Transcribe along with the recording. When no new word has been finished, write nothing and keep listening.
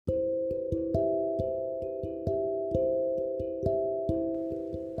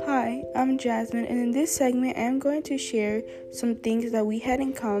I'm Jasmine, and in this segment, I'm going to share some things that we had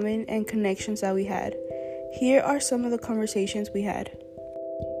in common and connections that we had. Here are some of the conversations we had.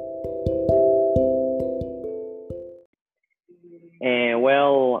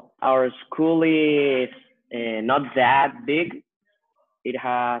 Well, our school is not that big. It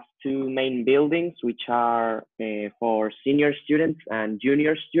has two main buildings, which are for senior students and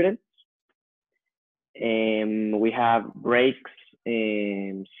junior students. We have breaks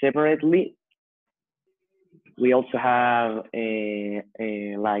separately. We also have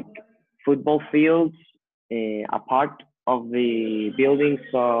like football fields a part of the buildings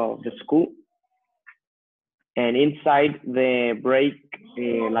of the school. And inside the break,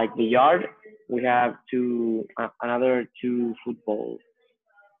 like the yard, we have another two football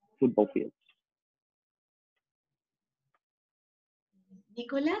fields.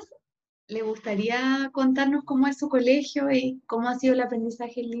 Nicolás, ¿le gustaría contarnos cómo es su colegio y cómo ha sido el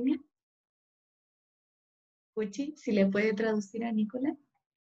aprendizaje en línea? Puchi, si le puede traducir a Nicolás.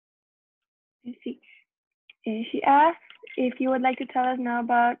 She asked if you would like to tell us now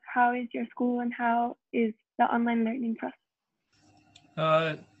about how is your school and how is the online learning process.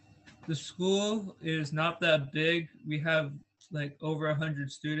 The school is not that big. We have like over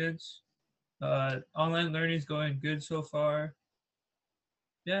 100 students. Online learning is going good so far.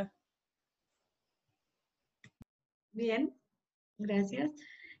 Yeah. Bien, gracias.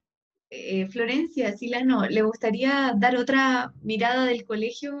 Florencia, Silano, ¿le gustaría dar otra mirada del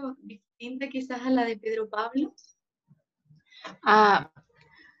colegio distinta quizás a la de Pedro Pablo?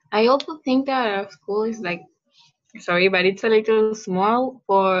 I also think that our school is sorry, but it's a little small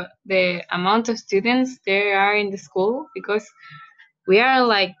for the amount of students there are in the school, because we are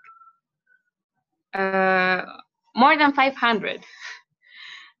like more than 500.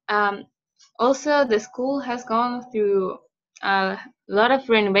 Also, the school has gone through a lot of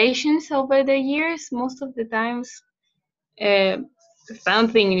renovations over the years. Most of the times,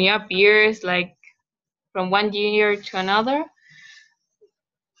 something new appears, like from one year to another.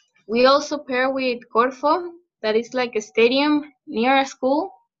 We also pair with Corfo, that is like a stadium near a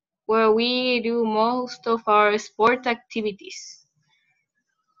school where we do most of our sport activities.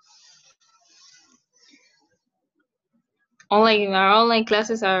 Our online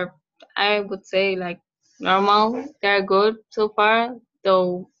classes are, I would say, like normal. They're good so far,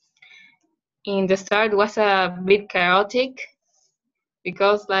 though in the start was a bit chaotic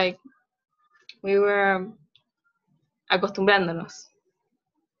because we were acostumbrándonos.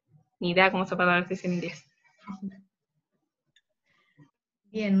 Ni idea cómo esa palabra se dice en inglés.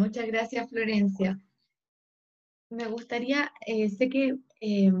 Bien, muchas gracias, Florencia. Me gustaría, sé que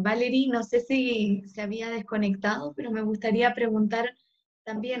Valerie, no sé si se había desconectado, pero me gustaría preguntar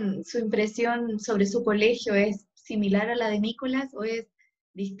también su impresión sobre su colegio. ¿Es similar a la de Nicolás o es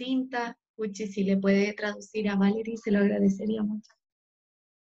distinta? Puchi, si le puede traducir a Valerie, se lo agradecería mucho.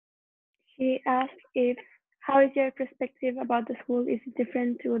 She asked how is your perspective about the school? Is it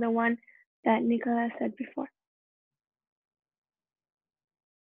different to the one that Nicolas said before?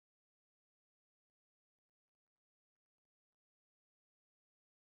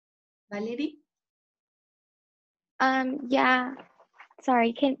 Valerie? Yeah.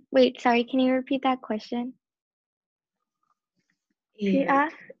 Sorry, can you repeat that question? She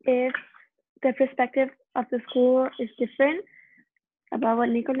asked if the perspective of the school is different about what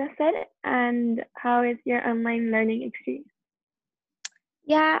Nicolas said, and how is your online learning experience?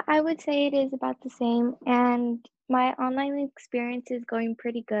 Yeah, I would say it is about the same, and my online experience is going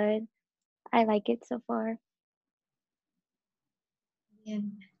pretty good. I like it so far.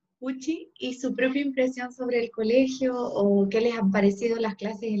 Bien. Puchi, ¿y su propia impresión sobre el colegio o qué les han parecido las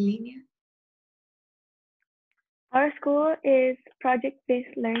clases en línea? Our school is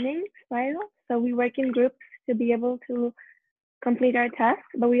project-based learning style, so we work in groups to be able to complete our tasks,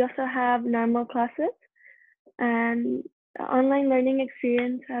 but we also have normal classes, and the online learning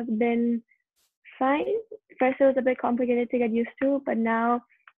experience has been fine. First, it was a bit complicated to get used to, but now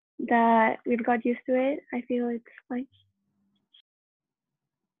that we've got used to it, I feel it's fine.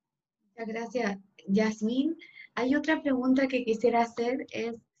 Muchas gracias, Yasmin. Hay otra pregunta que quisiera hacer,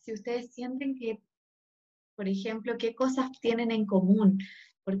 es si ustedes sienten que, por ejemplo, qué cosas tienen en común,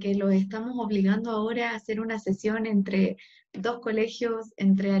 porque los estamos obligando ahora a hacer una sesión entre dos colegios,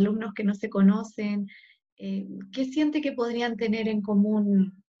 entre alumnos que no se conocen. ¿Qué siente que podrían tener en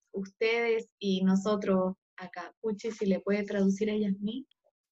común ustedes y nosotros acá? Puchi, si le puede traducir a Yasmin.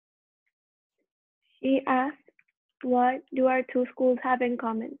 She asked, what do our two schools have in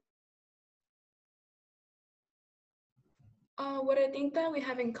common? What I think that we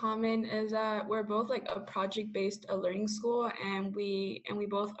have in common is that we're both like a project-based learning school, and we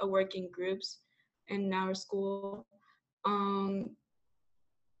both work in groups in our school. Um,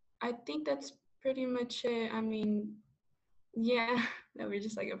 I think that's pretty much it. I mean, yeah, that we're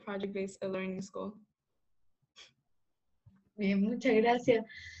just like a project-based learning school. Bien, muchas gracias.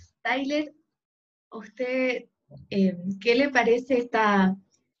 Tyler, ¿a usted qué le parece esta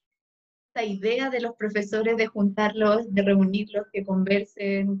idea de los profesores de juntarlos, de reunirlos, que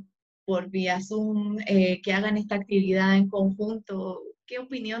conversen por vía Zoom, que hagan esta actividad en conjunto? ¿Qué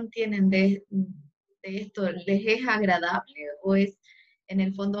opinión tienen de esto? ¿Les es agradable o es, en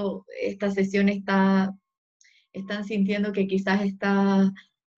el fondo, esta sesión están sintiendo que quizás está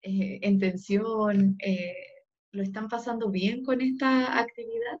en tensión? ¿Lo están pasando bien con esta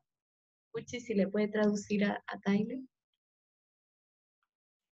actividad? Puchi, si le puede traducir a Tyler.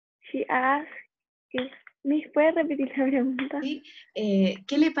 She asked if, ¿me puede repetir la pregunta? ¿Sí?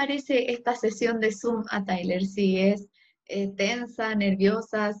 ¿Qué le parece esta sesión de Zoom a Tyler? Si es tensa,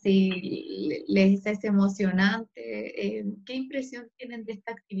 nerviosa, si les es emocionante, ¿qué impresión tienen de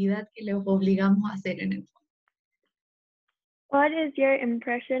esta actividad que les obligamos a hacer en el fondo? What is your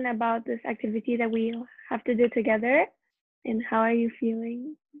impression about this activity that we have to do together, and how are you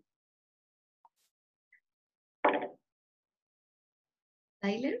feeling?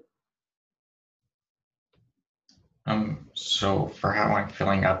 Tyler? So for how I'm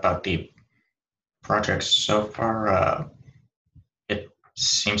feeling about the project so far, it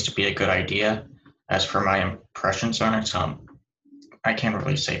seems to be a good idea. As for my impressions on it, I can't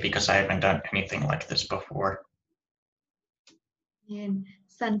really say because I haven't done anything like this before. Bien.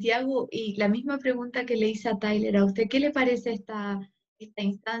 Santiago, y la misma pregunta que le hice a Tyler, ¿a usted qué le parece esta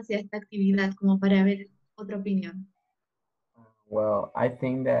instancia, esta actividad, como para ver otra opinión? Well, I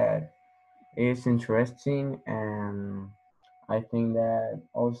think that it's interesting, and I think that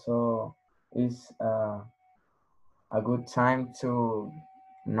also is a good time to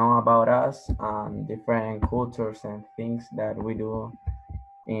know about us and different cultures and things that we do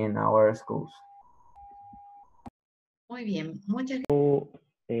in our schools. Muy bien, muchas gracias. So,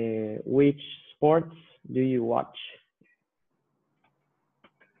 which sports do you watch?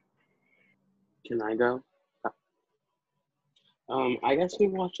 Can I go? I guess we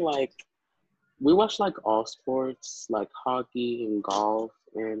watch like all sports, like hockey and golf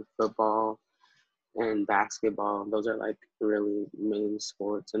and football and basketball. Those are like really main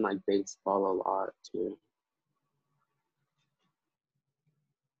sports, and like baseball a lot too.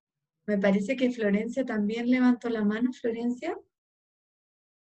 Me parece que Florencia también levantó la mano. Florencia.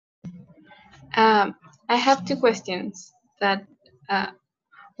 I have two questions.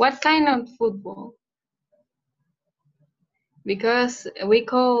 What kind of football? Because we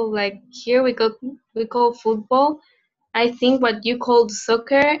call here we call football, I think, what you call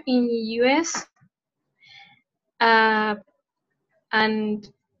soccer in US. And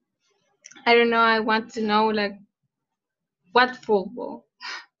I don't know. I want to know what football.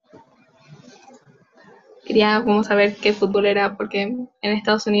 Quería como saber qué fútbol era, porque en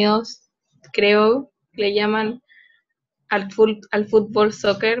Estados Unidos creo que le llaman al fútbol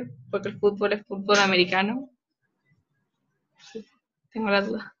soccer, porque el fútbol es fútbol americano. Tengo la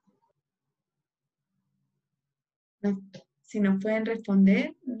duda. No, si nos pueden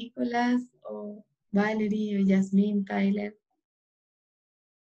responder, Nicolás o Valerie o Yasmin, Tyler.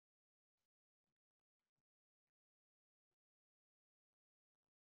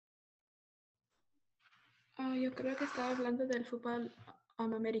 Yo creo que estaba hablando del fútbol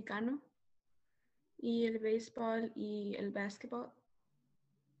americano y el béisbol y el básquetbol.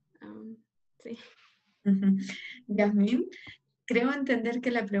 Sí. Yasmin, creo entender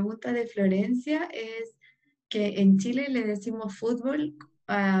que la pregunta de Florencia es que en Chile le decimos fútbol,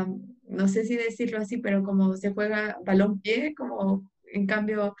 no sé si decirlo así, pero como se juega balón-pie, como en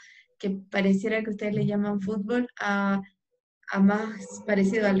cambio que pareciera que ustedes le llaman fútbol a más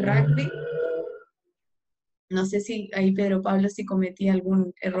parecido al rugby. No sé si ahí Pedro Pablo si cometí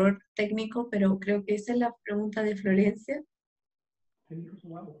algún error técnico, pero creo que esa es la pregunta de Florencia.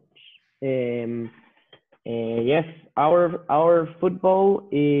 Yes, our football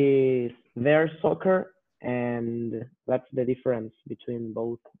is their soccer, and that's the difference between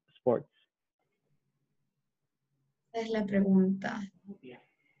both sports. Esa es la pregunta.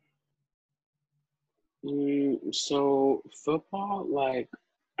 So football, like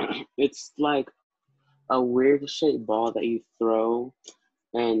it's like a weird shaped ball that you throw,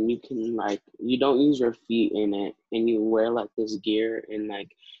 and you can you don't use your feet in it, and you wear like this gear, and like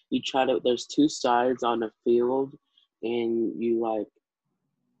you try to. There's two sides on a field, and you like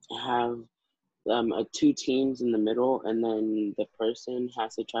have two teams in the middle, and then the person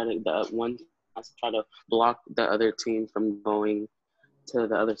has to try to has to try to block the other team from going to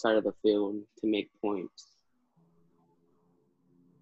the other side of the field to make points.